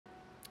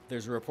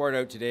There's a report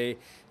out today,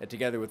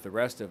 together with the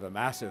rest of a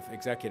massive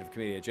executive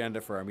committee agenda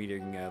for our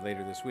meeting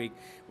later this week,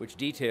 which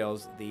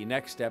details the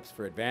next steps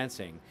for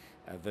advancing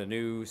the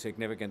new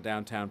significant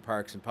downtown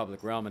parks and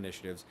public realm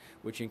initiatives,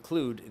 which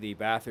include the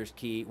Bathurst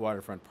Quay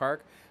Waterfront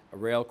Park, a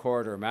rail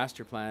corridor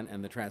master plan,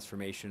 and the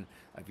transformation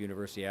of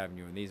University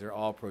Avenue. And these are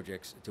all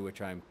projects to which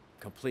I'm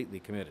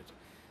completely committed.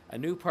 A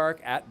new park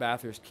at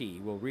Bathurst Quay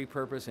will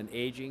repurpose an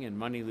aging and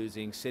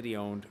money-losing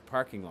city-owned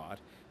parking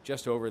lot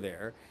just over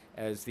there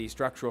as the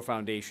structural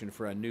foundation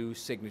for a new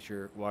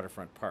signature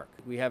waterfront park.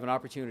 We have an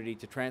opportunity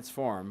to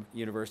transform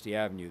University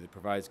Avenue that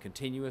provides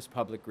continuous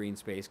public green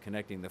space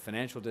connecting the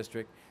financial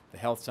district, the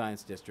health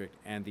science district,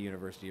 and the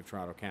University of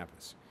Toronto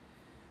campus.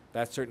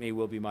 That certainly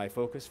will be my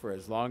focus for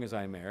as long as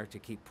I'm mayor, to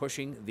keep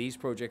pushing these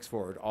projects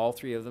forward, all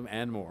three of them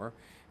and more,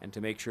 and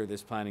to make sure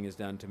this planning is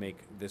done to make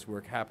this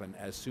work happen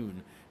as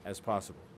soon as possible.